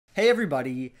Hey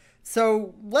everybody,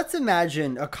 so let's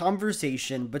imagine a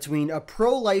conversation between a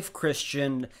pro-life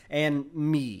Christian and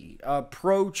me, a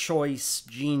pro-choice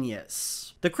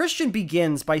genius. The Christian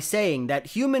begins by saying that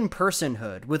human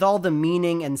personhood, with all the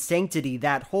meaning and sanctity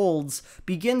that holds,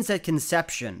 begins at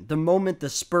conception, the moment the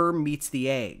sperm meets the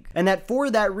egg. And that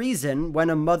for that reason, when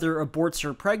a mother aborts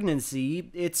her pregnancy,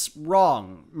 it's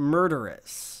wrong,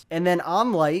 murderous. And then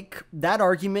I'm like, that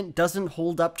argument doesn't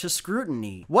hold up to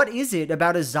scrutiny. What is it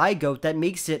about a zygote that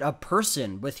makes it a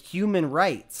person with human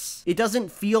rights? It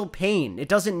doesn't feel pain. It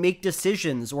doesn't make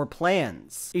decisions or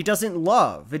plans. It doesn't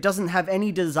love. It doesn't have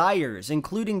any desires,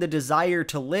 including the desire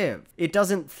to live. It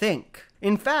doesn't think.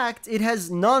 In fact, it has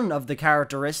none of the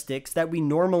characteristics that we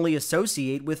normally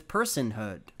associate with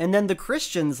personhood. And then the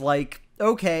Christian's like,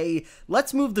 okay,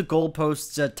 let's move the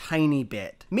goalposts a tiny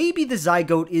bit. Maybe the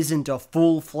zygote isn't a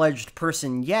full-fledged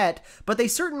person yet, but they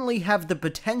certainly have the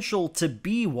potential to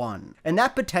be one, and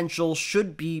that potential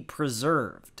should be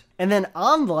preserved. And then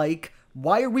I'm like,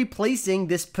 why are we placing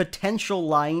this potential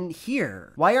line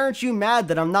here? Why aren't you mad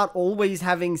that I'm not always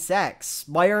having sex?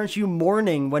 Why aren't you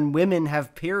mourning when women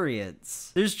have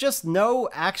periods? There's just no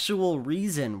actual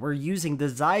reason we're using the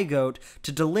zygote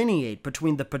to delineate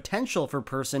between the potential for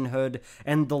personhood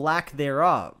and the lack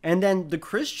thereof. And then the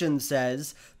Christian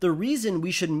says, the reason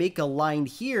we should make a line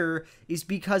here is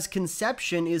because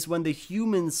conception is when the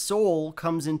human soul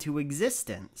comes into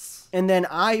existence. And then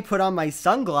I put on my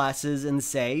sunglasses and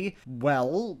say,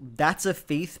 well, that's a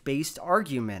faith-based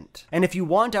argument. And if you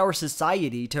want our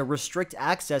society to restrict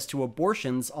access to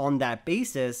abortions on that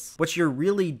basis, what you're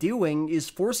really doing is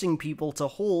forcing people to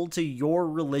hold to your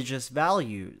religious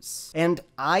values. And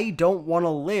I don't want to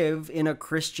live in a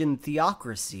Christian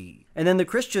theocracy. And then the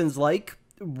Christian's like,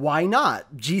 why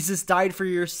not? Jesus died for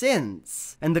your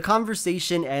sins. And the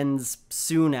conversation ends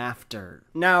soon after.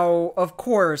 Now, of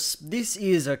course, this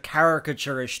is a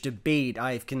caricaturish debate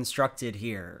I've constructed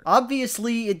here.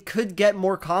 Obviously, it could get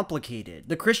more complicated.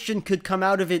 The Christian could come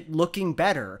out of it looking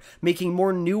better, making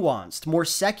more nuanced, more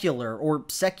secular, or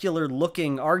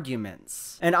secular-looking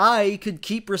arguments. And I could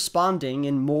keep responding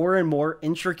in more and more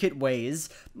intricate ways,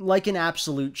 like an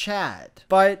absolute Chad.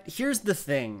 But here's the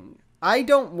thing. I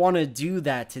don't want to do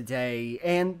that today,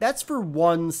 and that's for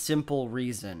one simple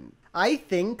reason. I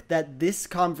think that this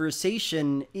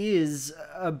conversation is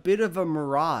a bit of a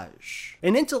mirage.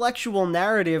 An intellectual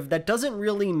narrative that doesn't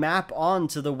really map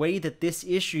onto the way that this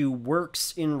issue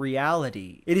works in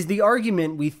reality. It is the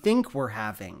argument we think we're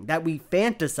having, that we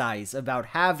fantasize about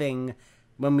having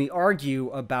when we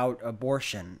argue about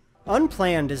abortion.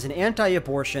 Unplanned is an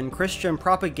anti-abortion Christian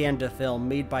propaganda film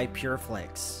made by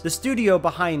Pureflix, the studio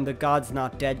behind the God's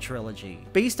Not Dead trilogy.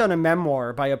 Based on a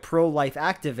memoir by a pro-life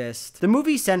activist, the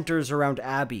movie centers around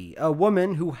Abby, a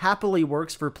woman who happily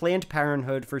works for Planned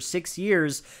Parenthood for 6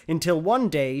 years until one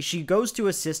day she goes to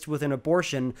assist with an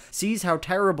abortion, sees how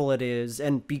terrible it is,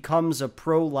 and becomes a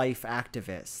pro-life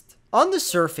activist. On the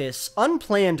surface,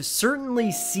 Unplanned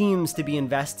certainly seems to be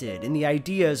invested in the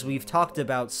ideas we've talked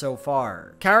about so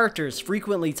far. Characters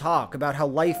frequently talk about how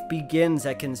life begins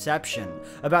at conception,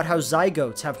 about how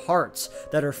zygotes have hearts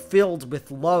that are filled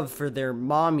with love for their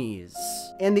mommies.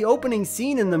 And the opening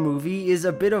scene in the movie is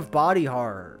a bit of body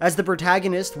horror. As the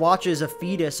protagonist watches a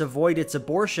fetus avoid its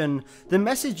abortion, the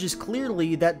message is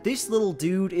clearly that this little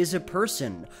dude is a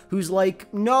person who's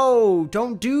like, no,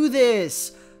 don't do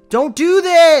this! Don't do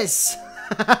this!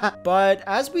 But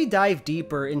as we dive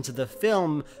deeper into the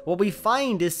film, what we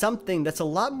find is something that's a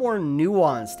lot more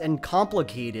nuanced and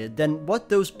complicated than what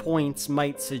those points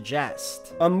might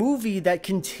suggest. A movie that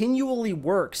continually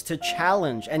works to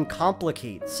challenge and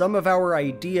complicate some of our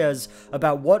ideas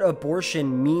about what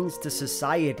abortion means to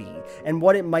society and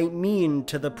what it might mean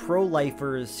to the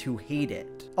pro-lifers who hate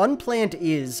it. Unplanned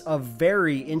is a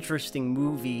very interesting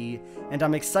movie, and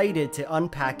I'm excited to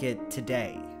unpack it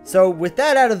today. So with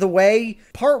that out of the way,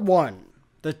 part 1.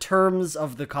 The terms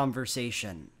of the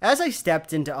conversation. As I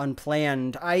stepped into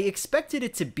Unplanned, I expected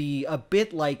it to be a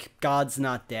bit like God's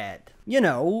Not Dead. You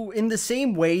know, in the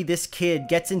same way this kid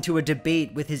gets into a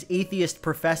debate with his atheist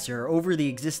professor over the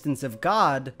existence of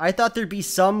God, I thought there'd be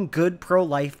some good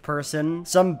pro-life person,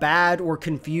 some bad or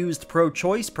confused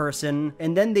pro-choice person,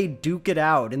 and then they'd duke it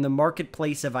out in the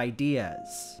marketplace of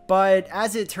ideas. But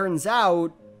as it turns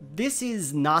out, this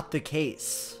is not the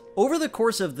case. Over the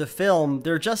course of the film,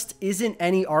 there just isn't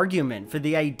any argument for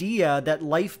the idea that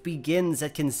life begins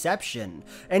at conception,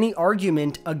 any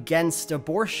argument against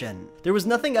abortion. There was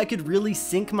nothing I could really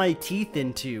sink my teeth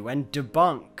into and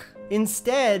debunk.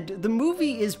 Instead, the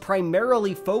movie is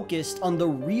primarily focused on the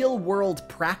real-world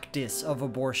practice of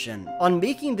abortion, on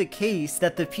making the case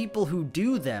that the people who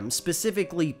do them,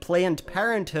 specifically Planned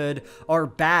Parenthood, are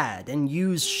bad and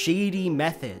use shady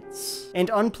methods.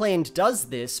 And Unplanned does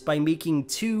this by making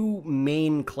two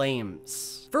main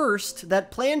claims. First,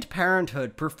 that Planned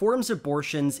Parenthood performs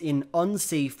abortions in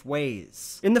unsafe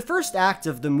ways. In the first act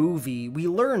of the movie, we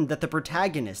learn that the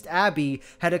protagonist, Abby,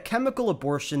 had a chemical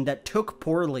abortion that took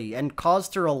poorly and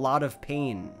caused her a lot of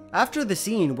pain. After the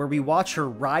scene where we watch her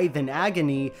writhe in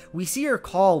agony, we see her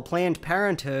call Planned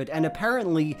Parenthood, and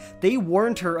apparently they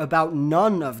warned her about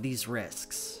none of these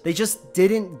risks. They just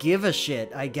didn't give a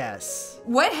shit, I guess.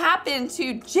 What happened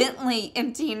to gently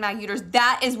emptying my uterus?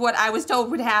 That is what I was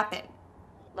told would happen.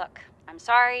 Look, I'm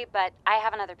sorry, but I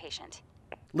have another patient.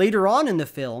 Later on in the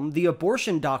film, the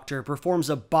abortion doctor performs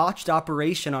a botched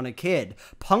operation on a kid,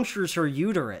 punctures her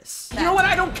uterus. You know what?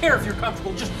 I don't care if you're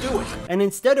comfortable, just do it. And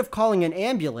instead of calling an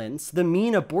ambulance, the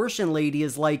mean abortion lady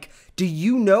is like, do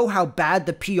you know how bad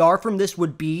the PR from this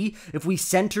would be if we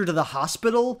sent her to the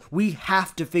hospital? We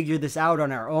have to figure this out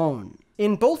on our own.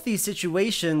 In both these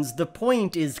situations, the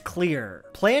point is clear.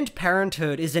 Planned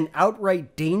Parenthood is an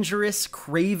outright dangerous,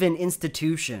 craven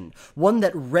institution, one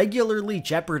that regularly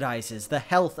jeopardizes the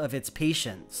health of its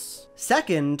patients.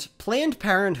 Second, Planned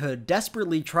Parenthood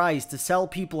desperately tries to sell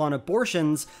people on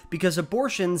abortions because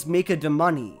abortions make a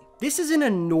money. This is an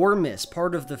enormous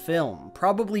part of the film.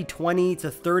 Probably 20 to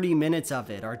 30 minutes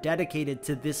of it are dedicated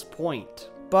to this point.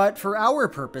 But for our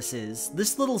purposes,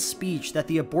 this little speech that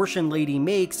the abortion lady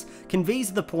makes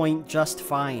conveys the point just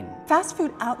fine. Fast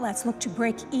food outlets look to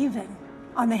break even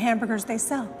on the hamburgers they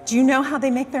sell. Do you know how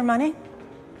they make their money?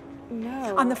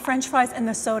 No. On the French fries and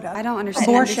the soda. I don't understand.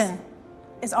 Abortion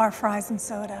is our fries and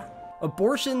soda.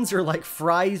 Abortions are like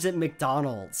fries at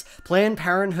McDonald's. Planned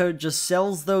Parenthood just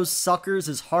sells those suckers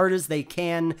as hard as they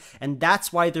can, and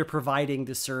that's why they're providing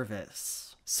the service.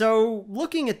 So,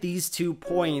 looking at these 2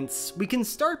 points, we can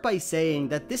start by saying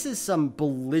that this is some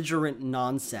belligerent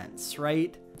nonsense,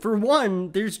 right? For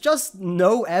one, there's just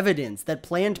no evidence that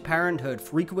Planned Parenthood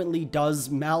frequently does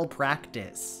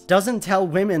malpractice, doesn't tell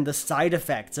women the side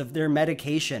effects of their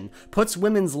medication, puts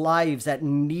women's lives at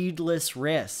needless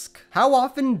risk. How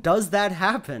often does that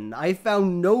happen? I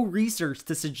found no research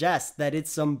to suggest that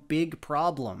it's some big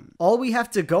problem. All we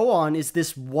have to go on is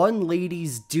this one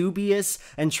lady's dubious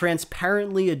and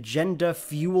transparently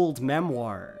agenda-fueled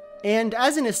memoir. And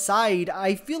as an aside,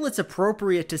 I feel it's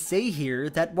appropriate to say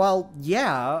here that while,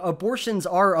 yeah, abortions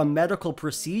are a medical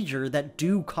procedure that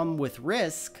do come with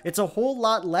risk, it's a whole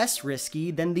lot less risky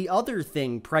than the other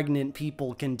thing pregnant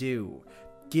people can do: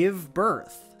 give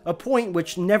birth. A point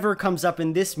which never comes up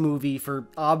in this movie for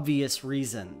obvious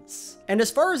reasons. And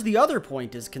as far as the other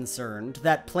point is concerned,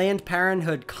 that Planned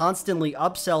Parenthood constantly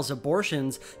upsells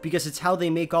abortions because it's how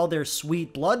they make all their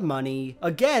sweet blood money,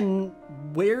 again,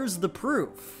 where's the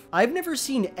proof? I've never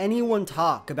seen anyone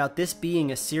talk about this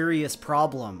being a serious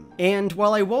problem. And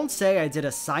while I won't say I did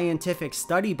a scientific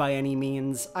study by any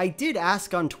means, I did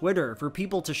ask on Twitter for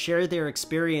people to share their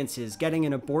experiences getting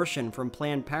an abortion from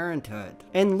Planned Parenthood.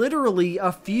 And literally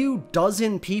a few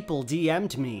dozen people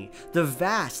DM'd me, the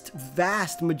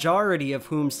vast majority of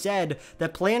whom said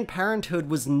that Planned Parenthood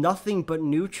was nothing but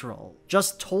neutral,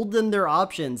 just told them their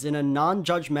options in a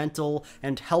non-judgmental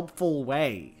and helpful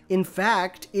way. In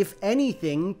fact, if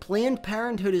anything, Planned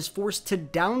Parenthood is forced to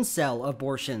downsell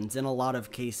abortions in a lot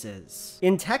of cases.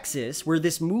 In Texas, where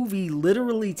this movie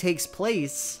literally takes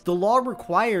place, the law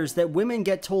requires that women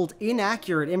get told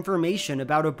inaccurate information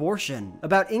about abortion,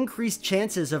 about increased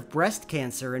chances of breast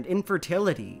cancer and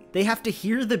infertility. They have to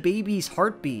hear the baby's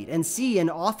heartbeat and see an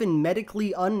often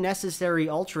medically unnecessary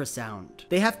ultrasound.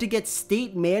 They have to get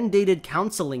state-mandated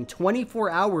counseling 24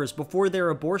 hours before their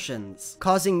abortions,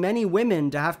 causing many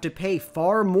women to have to pay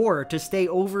far more to stay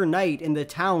overnight in the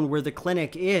town where the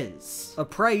clinic is, a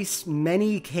price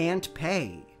many can't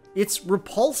pay. It's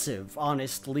repulsive,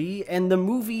 honestly, and the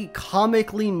movie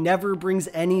comically never brings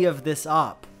any of this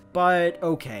up. But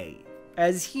okay.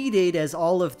 As heated as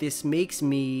all of this makes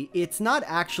me, it's not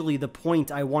actually the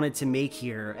point I wanted to make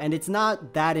here, and it's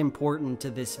not that important to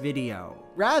this video.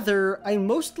 Rather, I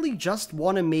mostly just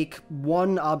want to make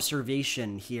one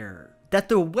observation here. That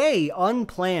the way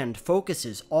Unplanned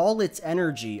focuses all its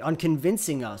energy on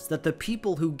convincing us that the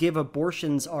people who give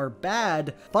abortions are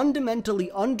bad fundamentally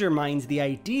undermines the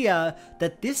idea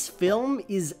that this film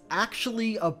is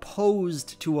actually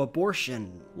opposed to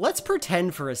abortion. Let's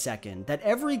pretend for a second that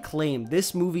every claim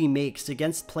this movie makes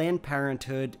against Planned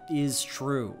Parenthood is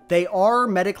true. They are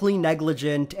medically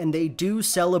negligent and they do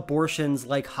sell abortions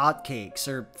like hotcakes,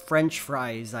 or French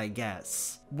fries, I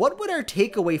guess. What would our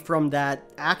takeaway from that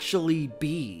actually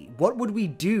be? What would we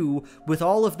do with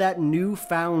all of that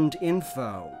newfound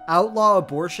info? Outlaw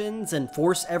abortions and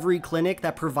force every clinic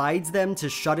that provides them to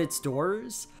shut its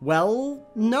doors? Well,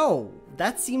 no.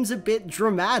 That seems a bit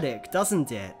dramatic,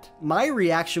 doesn't it? My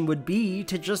reaction would be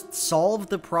to just solve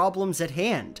the problems at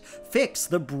hand, fix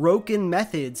the broken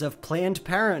methods of Planned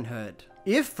Parenthood.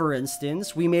 If, for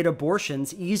instance, we made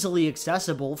abortions easily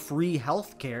accessible free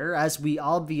healthcare, as we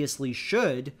obviously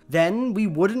should, then we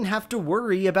wouldn't have to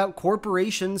worry about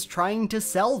corporations trying to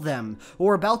sell them,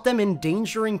 or about them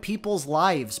endangering people's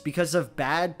lives because of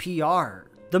bad PR.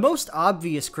 The most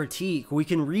obvious critique we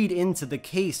can read into the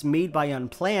case made by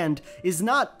Unplanned is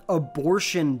not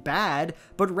abortion bad,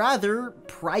 but rather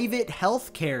private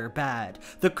healthcare bad.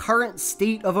 The current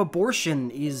state of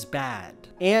abortion is bad.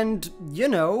 And, you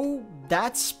know,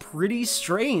 that's pretty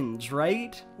strange,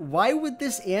 right? Why would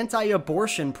this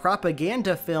anti-abortion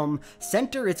propaganda film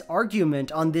center its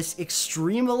argument on this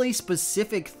extremely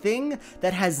specific thing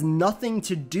that has nothing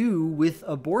to do with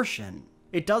abortion?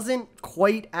 It doesn't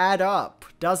quite add up,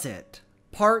 does it?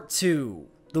 Part 2.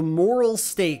 The moral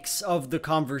stakes of the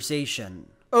conversation.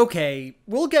 Okay,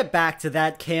 we'll get back to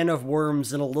that can of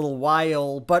worms in a little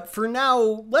while, but for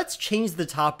now, let's change the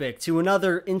topic to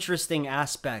another interesting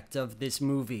aspect of this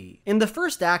movie. In the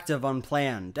first act of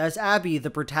Unplanned, as Abby, the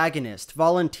protagonist,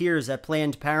 volunteers at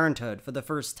Planned Parenthood for the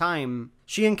first time,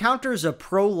 she encounters a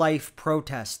pro-life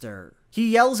protester.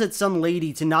 He yells at some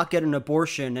lady to not get an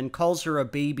abortion and calls her a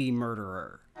baby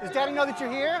murderer. Does Daddy know that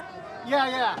you're here?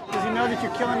 Yeah. Does he know that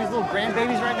you're killing his little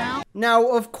grandbabies right now? Now,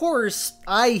 of course,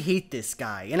 I hate this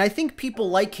guy, and I think people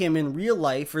like him in real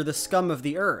life are the scum of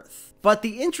the earth. But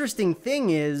the interesting thing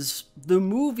is, the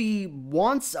movie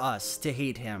wants us to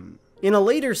hate him. In a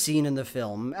later scene in the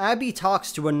film, Abby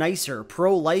talks to a nicer,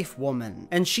 pro-life woman,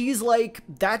 and she's like,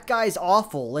 that guy's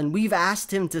awful and we've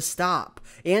asked him to stop.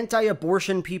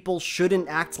 Anti-abortion people shouldn't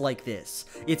act like this.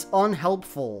 It's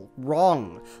unhelpful,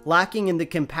 wrong, lacking in the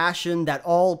compassion that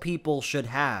all people should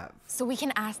have. So we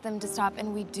can ask them to stop,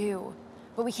 and we do,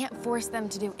 but we can't force them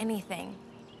to do anything.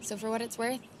 So for what it's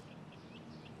worth,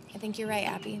 I think you're right,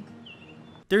 Abby.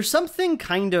 There's something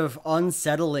kind of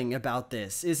unsettling about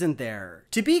this, isn't there?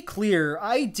 To be clear,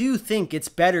 I do think it's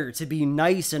better to be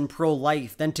nice and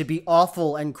pro-life than to be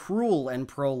awful and cruel and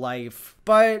pro-life.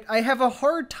 But I have a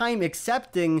hard time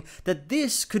accepting that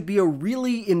this could be a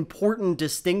really important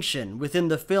distinction within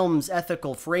the film's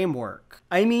ethical framework.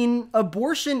 I mean,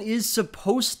 abortion is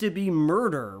supposed to be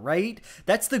murder, right?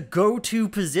 That's the go-to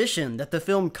position that the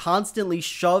film constantly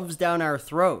shoves down our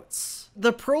throats.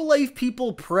 The pro-life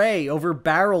people pray over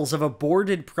barrels of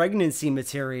aborted pregnancy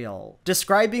material,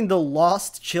 describing the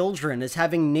lost children as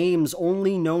having names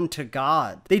only known to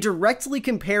God. They directly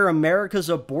compare America's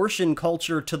abortion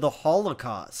culture to the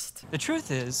Holocaust. The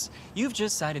truth is, you've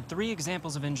just cited 3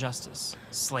 examples of injustice: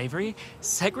 slavery,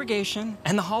 segregation,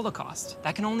 and the Holocaust.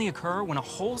 That can only occur when a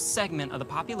whole segment of the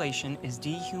population is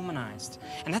dehumanized.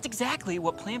 And that's exactly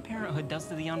what Planned Parenthood does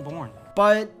to the unborn.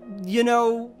 But, you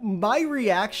know, my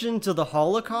reaction to the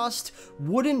Holocaust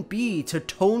wouldn't be to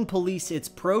tone police its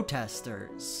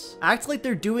protesters. Act like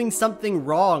they're doing something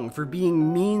wrong for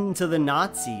being mean to the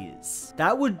Nazis.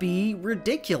 That would be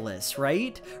ridiculous,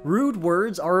 right? Rude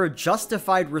words are a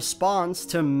justified response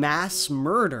to mass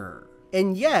murder.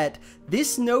 And yet,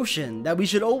 this notion that we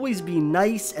should always be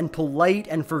nice and polite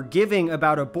and forgiving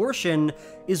about abortion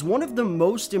is one of the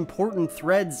most important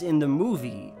threads in the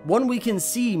movie, one we can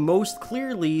see most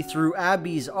clearly through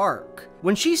Abby's arc.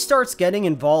 When she starts getting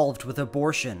involved with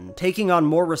abortion, taking on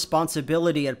more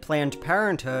responsibility at Planned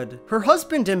Parenthood, her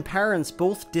husband and parents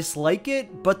both dislike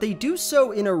it, but they do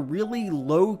so in a really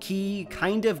low-key,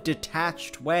 kind of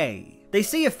detached way. They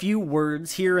say a few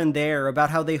words here and there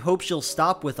about how they hope she'll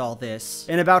stop with all this,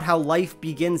 and about how life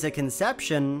begins at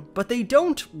conception, but they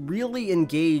don't really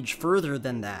engage further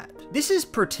than that. This is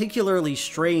particularly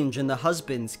strange in the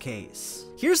husband's case.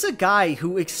 Here's a guy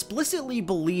who explicitly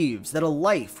believes that a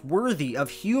life worthy of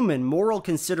human moral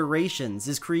considerations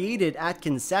is created at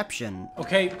conception.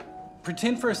 Okay,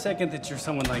 pretend for a second that you're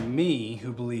someone like me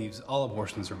who believes all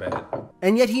abortions are bad.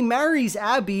 And yet he marries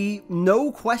Abby, no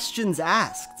questions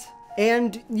asked.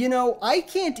 And, you know, I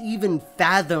can't even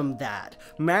fathom that,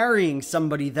 marrying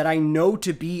somebody that I know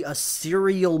to be a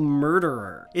serial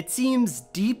murderer. It seems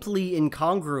deeply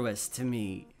incongruous to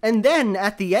me. And then,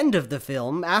 at the end of the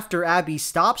film, after Abby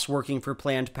stops working for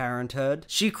Planned Parenthood,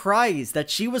 she cries that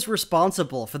she was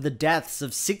responsible for the deaths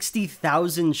of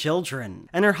 60,000 children.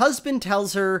 And her husband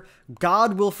tells her,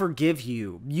 "God will forgive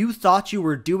you. You thought you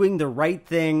were doing the right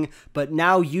thing, but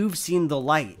now you've seen the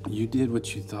light." You did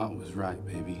what you thought was right,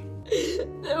 baby.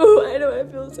 Why do I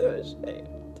feel so ashamed?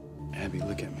 Abby,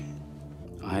 look at me.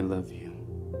 I love you.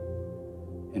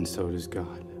 And so does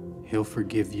God. He'll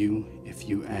forgive you if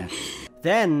you ask.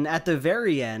 Then, at the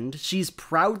very end, she's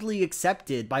proudly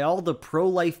accepted by all the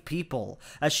pro-life people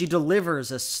as she delivers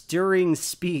a stirring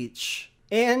speech.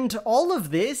 And all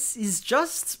of this is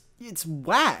just, it's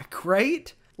whack,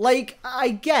 right? Like, I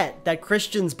get that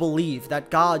Christians believe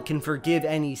that God can forgive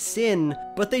any sin,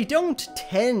 but they don't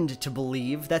tend to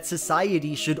believe that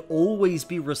society should always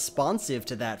be responsive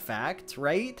to that fact,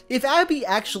 right? If Abby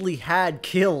actually had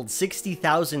killed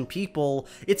 60,000 people,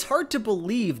 it's hard to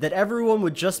believe that everyone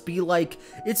would just be like,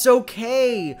 "It's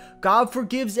okay, God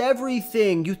forgives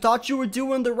everything, you thought you were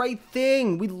doing the right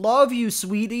thing, we love you,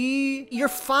 sweetie, you're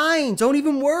fine, don't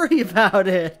even worry about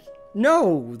it."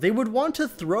 No, they would want to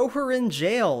throw her in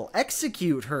jail,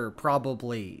 execute her,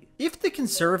 probably. If the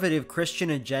conservative Christian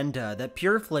agenda that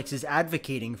Pureflix is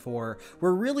advocating for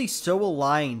were really so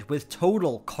aligned with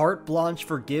total carte blanche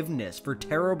forgiveness for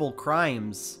terrible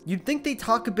crimes, you'd think they'd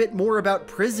talk a bit more about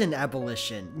prison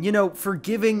abolition, you know,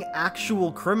 forgiving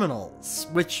actual criminals,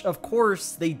 which of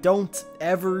course they don't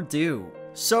ever do.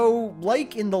 So,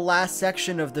 like in the last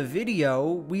section of the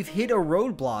video, we've hit a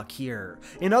roadblock here,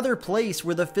 another place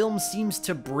where the film seems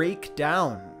to break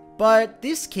down. But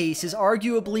this case is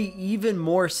arguably even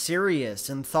more serious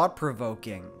and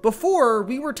thought-provoking. Before,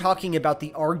 we were talking about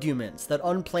the arguments that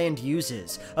Unplanned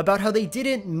uses, about how they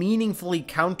didn't meaningfully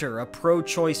counter a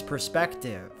pro-choice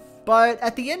perspective. But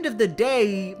at the end of the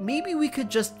day, maybe we could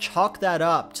just chalk that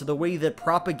up to the way that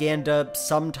propaganda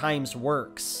sometimes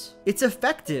works. It's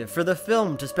effective for the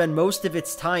film to spend most of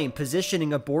its time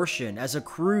positioning abortion as a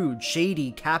crude,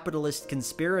 shady, capitalist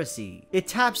conspiracy. It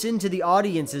taps into the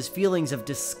audience's feelings of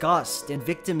disgust and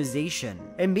victimization,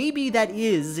 and maybe that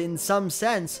is, in some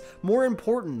sense, more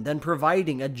important than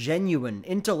providing a genuine,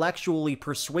 intellectually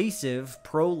persuasive,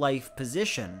 pro-life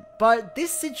position. But this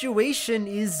situation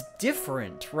is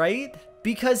different, right?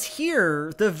 Because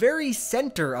here, the very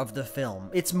center of the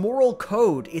film, its moral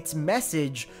code, its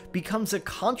message, becomes a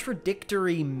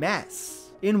contradictory mess.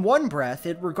 In one breath,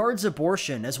 it regards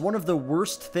abortion as one of the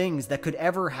worst things that could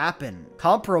ever happen,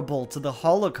 comparable to the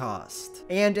Holocaust.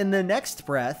 And in the next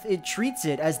breath, it treats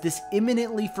it as this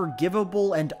imminently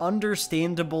forgivable and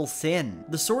understandable sin,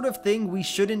 the sort of thing we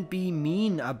shouldn't be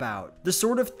mean about, the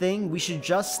sort of thing we should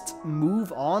just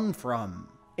move on from.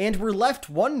 And we're left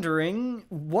wondering,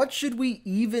 what should we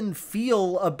even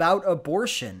feel about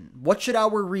abortion? What should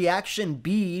our reaction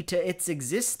be to its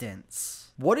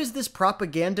existence? What is this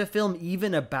propaganda film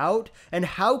even about, and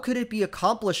how could it be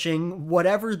accomplishing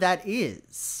whatever that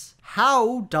is?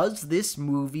 How does this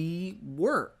movie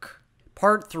work?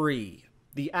 Part 3.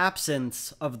 The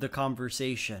absence of the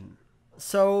conversation.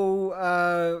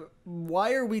 So,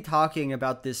 why are we talking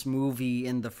about this movie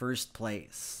in the first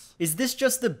place? Is this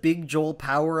just the Big Joel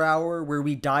Power Hour where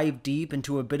we dive deep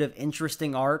into a bit of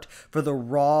interesting art for the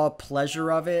raw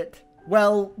pleasure of it?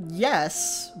 Well,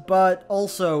 yes, but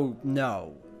also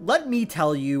no. Let me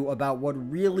tell you about what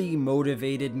really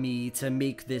motivated me to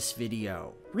make this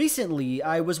video. Recently,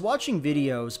 I was watching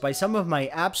videos by some of my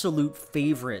absolute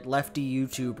favorite lefty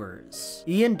YouTubers.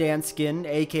 Ian Danskin,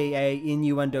 aka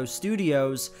Innuendo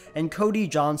Studios, and Cody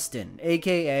Johnston,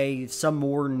 aka Some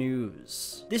More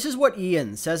News. This is what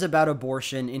Ian says about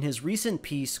abortion in his recent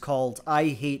piece called I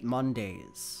Hate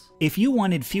Mondays. If you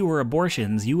wanted fewer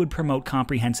abortions, you would promote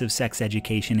comprehensive sex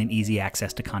education and easy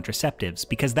access to contraceptives,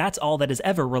 because that's all that has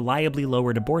ever reliably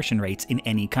lowered abortion rates in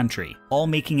any country. All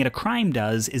making it a crime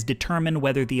does is determine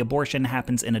whether the abortion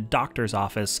happens in a doctor's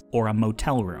office or a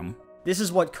motel room. This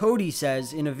is what Cody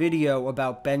says in a video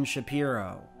about Ben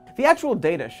Shapiro. The actual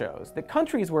data shows that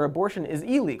countries where abortion is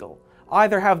illegal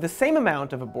either have the same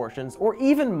amount of abortions or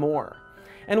even more.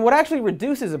 And what actually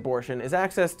reduces abortion is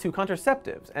access to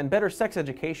contraceptives and better sex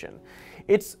education.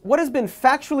 It's what has been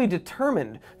factually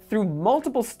determined through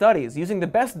multiple studies using the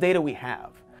best data we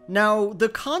have. Now, the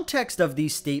context of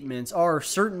these statements are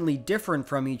certainly different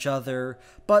from each other,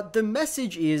 but the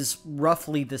message is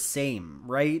roughly the same,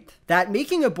 right? That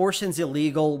making abortions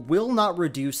illegal will not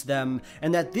reduce them,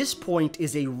 and that this point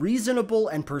is a reasonable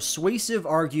and persuasive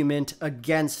argument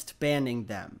against banning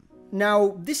them.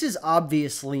 Now, this is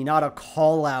obviously not a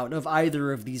call-out of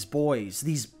either of these boys,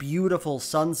 these beautiful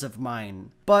sons of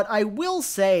mine, but I will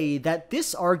say that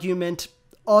this argument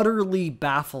utterly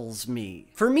baffles me.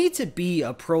 For me to be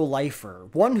a pro-lifer,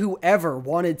 one who ever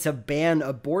wanted to ban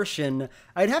abortion,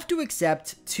 I'd have to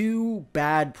accept two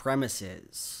bad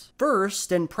premises.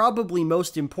 First, and probably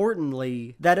most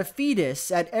importantly, that a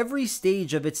fetus at every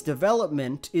stage of its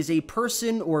development is a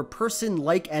person or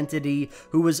person-like entity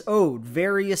who is owed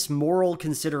various moral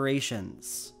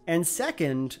considerations. And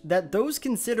second, that those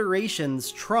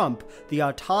considerations trump the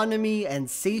autonomy and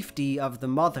safety of the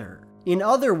mother. In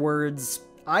other words,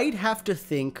 I'd have to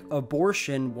think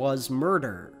abortion was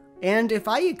murder. And if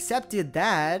I accepted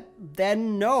that,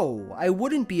 then no, I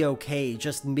wouldn't be okay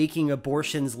just making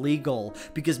abortions legal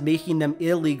because making them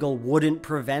illegal wouldn't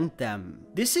prevent them.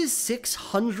 This is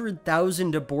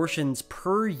 600,000 abortions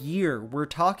per year we're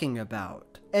talking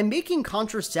about. And making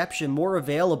contraception more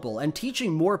available and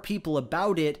teaching more people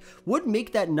about it would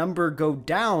make that number go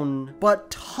down,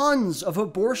 but tons of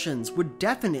abortions would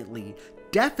definitely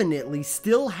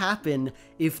still happen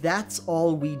if that's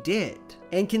all we did.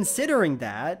 And considering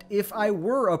that, if I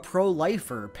were a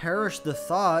pro-lifer, perish the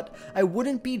thought, I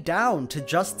wouldn't be down to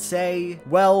just say,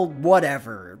 well,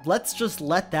 whatever, let's just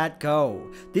let that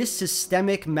go. This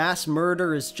systemic mass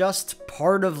murder is just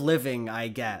part of living, I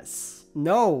guess.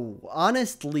 No,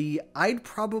 honestly, I'd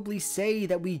probably say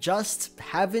that we just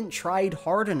haven't tried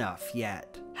hard enough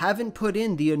yet. Haven't put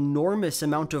in the enormous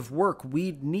amount of work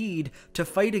we'd need to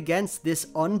fight against this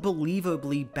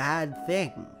unbelievably bad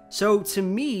thing. So to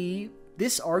me,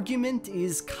 this argument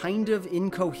is kind of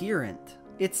incoherent.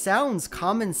 It sounds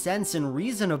common sense and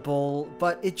reasonable,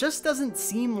 but it just doesn't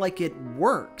seem like it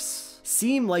works.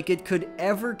 Seem like it could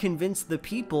ever convince the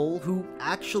people who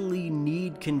actually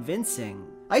need convincing.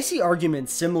 I see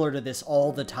arguments similar to this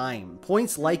all the time.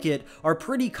 Points like it are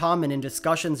pretty common in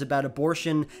discussions about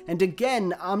abortion, and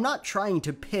again, I'm not trying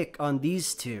to pick on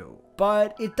these two.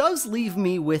 But it does leave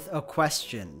me with a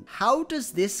question. How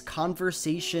does this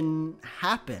conversation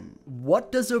happen?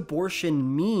 What does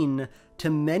abortion mean to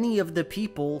many of the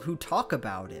people who talk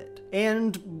about it?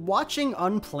 And watching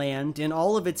Unplanned in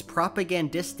all of its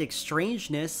propagandistic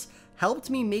strangeness helped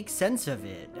me make sense of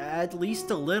it, at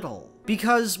least a little.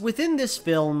 Because within this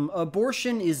film,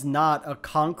 abortion is not a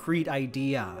concrete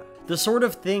idea, the sort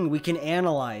of thing we can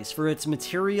analyze for its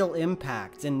material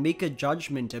impact and make a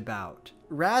judgment about.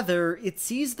 Rather, it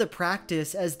sees the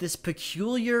practice as this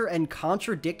peculiar and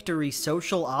contradictory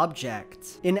social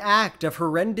object, an act of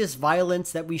horrendous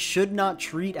violence that we should not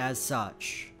treat as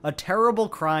such, a terrible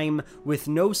crime with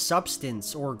no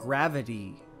substance or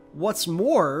gravity. What's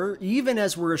more, even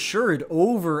as we're assured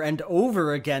over and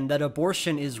over again that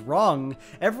abortion is wrong,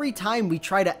 every time we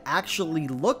try to actually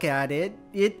look at it,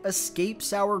 it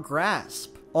escapes our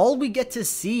grasp. All we get to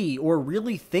see or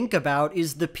really think about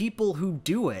is the people who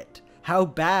do it. How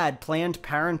bad Planned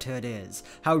Parenthood is,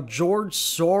 how George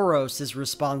Soros is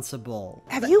responsible.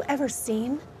 Have you ever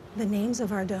seen the names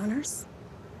of our donors?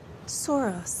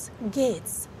 Soros,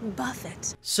 Gates,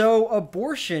 Buffett. So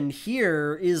abortion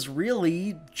here is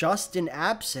really just an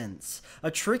absence,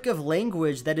 a trick of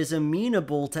language that is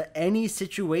amenable to any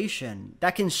situation,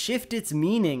 that can shift its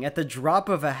meaning at the drop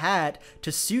of a hat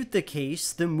to suit the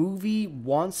case the movie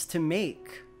wants to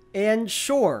make. And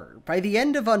sure, by the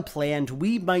end of Unplanned,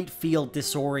 we might feel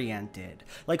disoriented,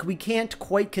 like we can't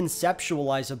quite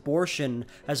conceptualize abortion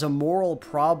as a moral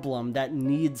problem that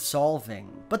needs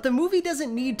solving. But the movie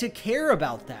doesn't need to care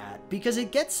about that, because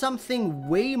it gets something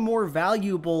way more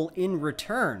valuable in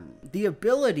return. The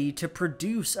ability to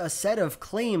produce a set of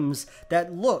claims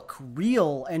that look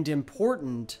real and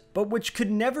important, but which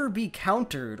could never be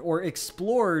countered or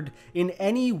explored in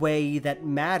any way that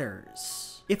matters.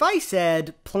 If I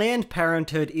said, Planned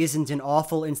Parenthood isn't an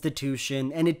awful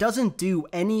institution and it doesn't do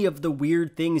any of the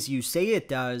weird things you say it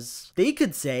does, they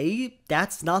could say,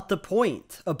 that's not the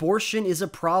point. Abortion is a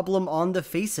problem on the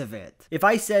face of it. If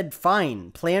I said,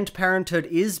 fine, Planned Parenthood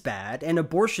is bad and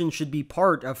abortion should be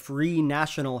part of free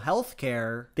national health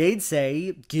care, they'd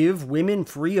say, give women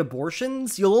free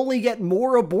abortions? You'll only get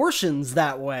more abortions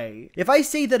that way. If I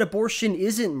say that abortion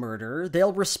isn't murder,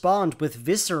 they'll respond with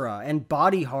viscera and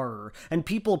body horror and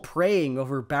people praying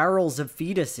over barrels of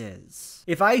fetuses.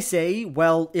 If I say,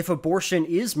 well, if abortion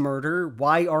is murder,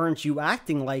 why aren't you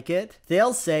acting like it?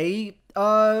 They'll say,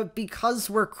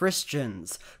 because we're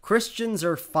Christians. Christians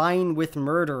are fine with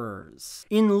murderers.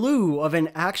 In lieu of an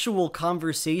actual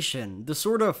conversation, the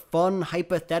sort of fun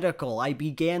hypothetical I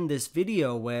began this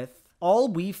video with, all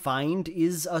we find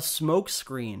is a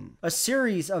smokescreen, a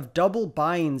series of double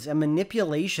binds and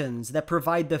manipulations that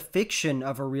provide the fiction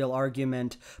of a real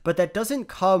argument, but that doesn't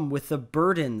come with the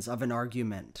burdens of an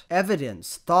argument.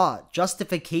 Evidence, thought,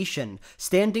 justification,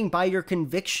 standing by your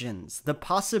convictions, the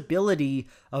possibility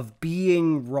of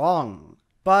being wrong.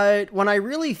 But when I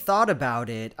really thought about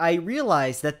it, I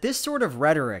realized that this sort of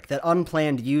rhetoric that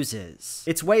Unplanned uses,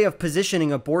 its way of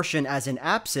positioning abortion as an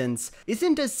absence,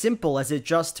 isn't as simple as it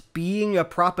just being a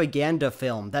propaganda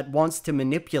film that wants to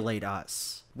manipulate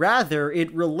us. Rather,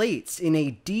 it relates in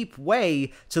a deep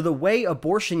way to the way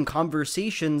abortion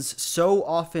conversations so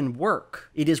often work.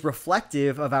 It is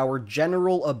reflective of our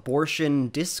general abortion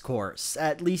discourse,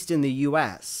 at least in the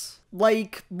US.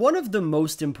 Like, one of the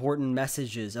most important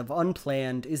messages of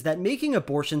Unplanned is that making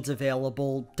abortions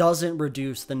available doesn't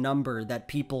reduce the number that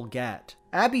people get.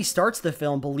 Abby starts the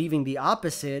film believing the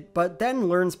opposite, but then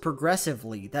learns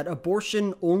progressively that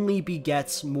abortion only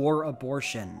begets more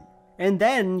abortion. And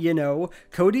then,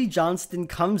 Cody Johnston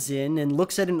comes in and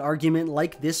looks at an argument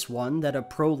like this one that a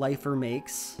pro-lifer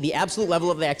makes. The absolute level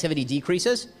of the activity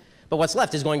decreases, but what's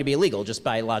left is going to be illegal just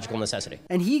by logical necessity.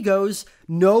 And he goes,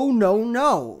 no, no,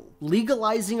 no.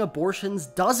 Legalizing abortions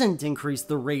doesn't increase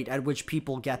the rate at which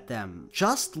people get them.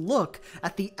 Just look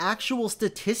at the actual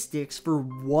statistics for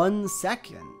 1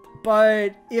 second.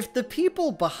 But if the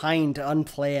people behind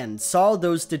Unplanned saw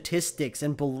those statistics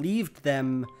and believed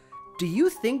them, do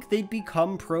you think they'd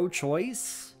become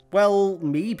pro-choice? Well,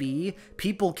 maybe.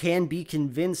 People can be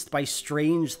convinced by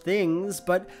strange things,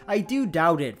 but I do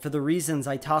doubt it for the reasons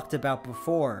I talked about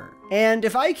before. And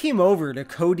if I came over to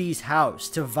Cody's house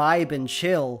to vibe and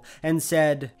chill and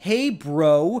said, hey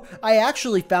bro, I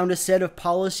actually found a set of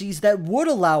policies that would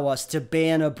allow us to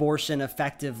ban abortion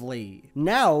effectively.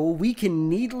 Now we can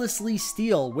needlessly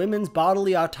steal women's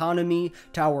bodily autonomy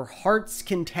to our heart's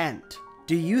content.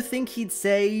 Do you think he'd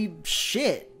say,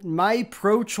 shit, my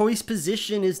pro-choice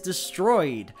position is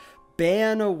destroyed,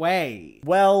 ban away?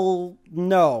 Well,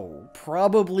 no,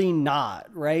 probably not,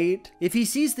 right? If he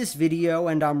sees this video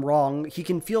and I'm wrong, he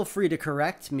can feel free to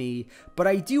correct me, but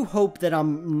I do hope that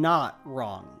I'm not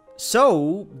wrong.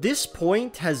 So, this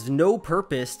point has no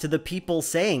purpose to the people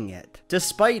saying it.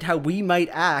 Despite how we might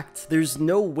act, there's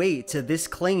no weight to this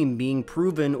claim being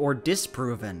proven or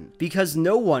disproven, because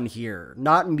no one here,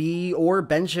 not me or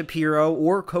Ben Shapiro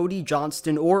or Cody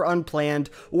Johnston or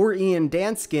Unplanned or Ian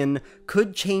Danskin,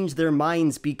 could change their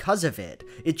minds because of it.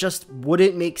 It just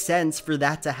wouldn't make sense for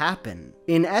that to happen.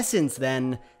 In essence,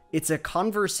 then, it's a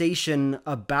conversation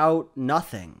about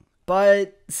nothing.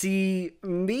 But, see,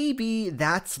 maybe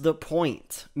that's the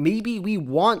point. Maybe we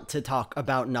want to talk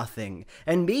about nothing,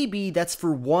 and maybe that's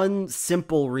for one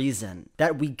simple reason,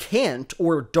 that we can't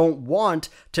or don't want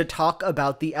to talk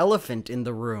about the elephant in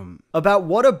the room, about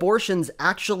what abortions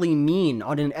actually mean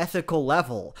on an ethical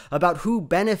level, about who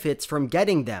benefits from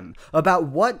getting them, about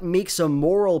what makes a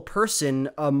moral person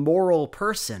a moral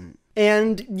person.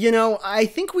 And, I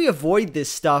think we avoid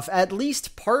this stuff at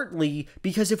least partly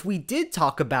because if we did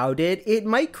talk about it, it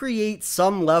might create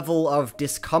some level of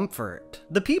discomfort.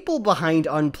 The people behind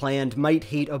Unplanned might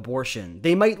hate abortion.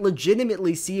 They might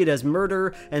legitimately see it as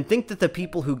murder and think that the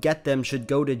people who get them should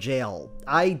go to jail.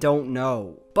 I don't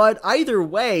know. But either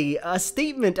way, a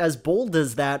statement as bold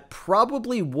as that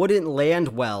probably wouldn't land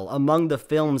well among the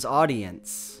film's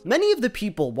audience. Many of the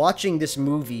people watching this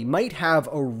movie might have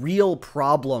a real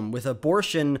problem with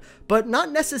abortion, but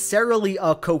not necessarily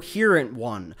a coherent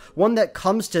one that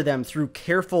comes to them through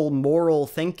careful moral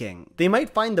thinking. They might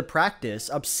find the practice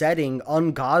upsetting,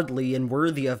 ungodly, and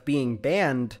worthy of being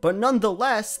banned, but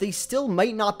nonetheless, they still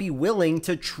might not be willing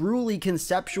to truly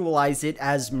conceptualize it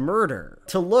as murder,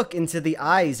 to look into the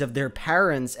eyes of their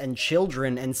parents and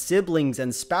children and siblings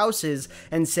and spouses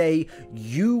and say,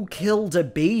 you killed a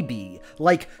baby,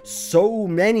 like so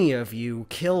many of you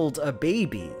killed a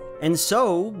baby. And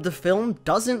so, the film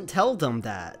doesn't tell them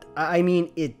that. I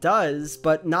mean, it does,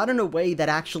 but not in a way that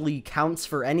actually counts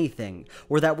for anything,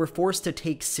 or that we're forced to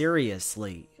take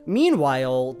seriously.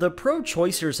 Meanwhile, the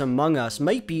pro-choicers among us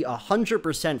might be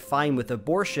 100% fine with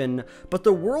abortion, but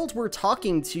the world we're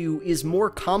talking to is more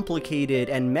complicated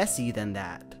and messy than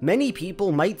that. Many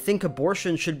people might think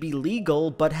abortion should be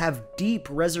legal, but have deep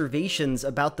reservations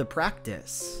about the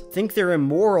practice. Think they're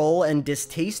immoral and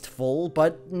distasteful,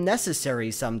 but necessary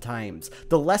sometimes.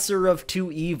 The lesser of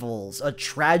two evils, a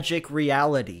tragic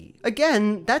reality.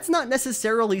 Again, that's not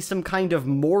necessarily some kind of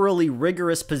morally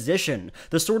rigorous position,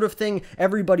 the sort of thing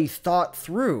everybody thought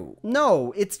through.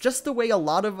 No, it's just the way a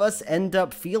lot of us end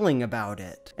up feeling about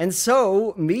it. And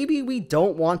so, maybe we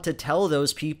don't want to tell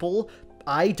those people,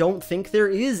 I don't think there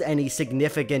is any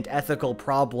significant ethical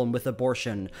problem with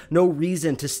abortion, no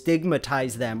reason to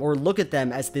stigmatize them or look at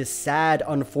them as this sad,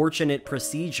 unfortunate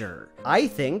procedure. I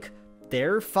think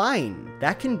they're fine.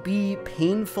 That can be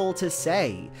painful to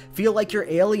say. Feel like you're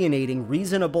alienating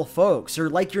reasonable folks, or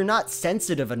like you're not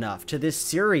sensitive enough to this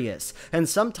serious and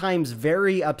sometimes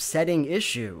very upsetting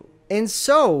issue. And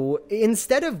so,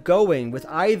 instead of going with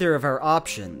either of our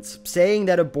options, saying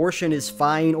that abortion is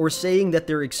fine or saying that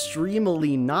they're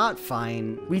extremely not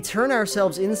fine, we turn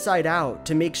ourselves inside out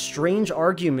to make strange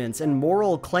arguments and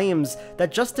moral claims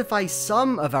that justify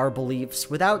some of our beliefs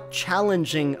without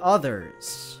challenging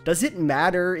others. Does it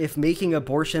matter if making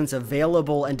abortions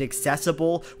available and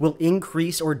accessible will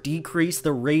increase or decrease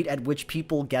the rate at which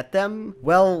people get them?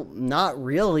 Well, not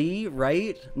really,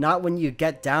 right? Not when you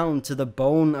get down to the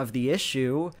bone of the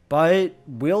issue. But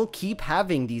we'll keep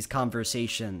having these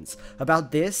conversations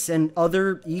about this and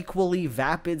other equally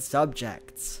vapid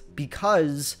subjects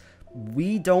because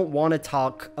we don't want to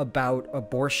talk about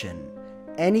abortion.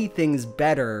 Anything's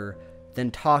better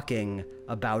than talking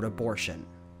about abortion.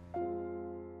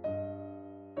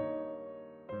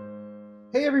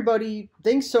 Hey everybody,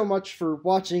 thanks so much for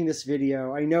watching this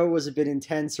video. I know it was a bit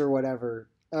intense or whatever.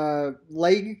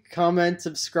 Like, comment,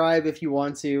 subscribe if you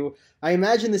want to. I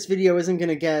imagine this video isn't going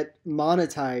to get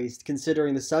monetized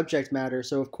considering the subject matter,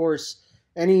 so of course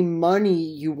any money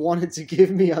you wanted to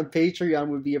give me on Patreon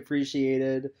would be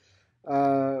appreciated.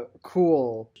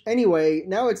 Cool. Anyway,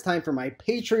 now it's time for my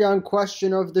Patreon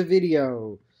question of the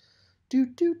video.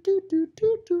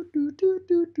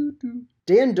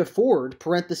 Dan DeFord,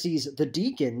 parentheses, the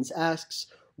Deacons, asks,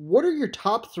 what are your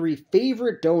top 3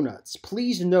 favorite donuts?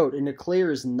 Please note, an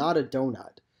eclair is not a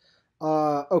donut.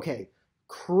 Okay.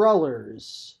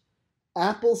 Crullers,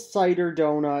 apple cider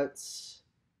donuts,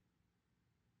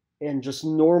 and just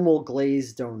normal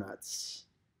glazed donuts.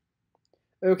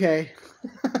 Okay.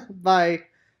 Bye.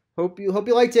 Hope you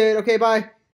liked it. Okay, bye.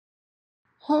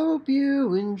 Hope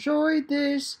you enjoyed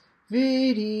this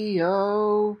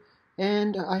video,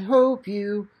 and I hope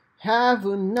you have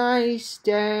a nice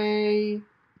day.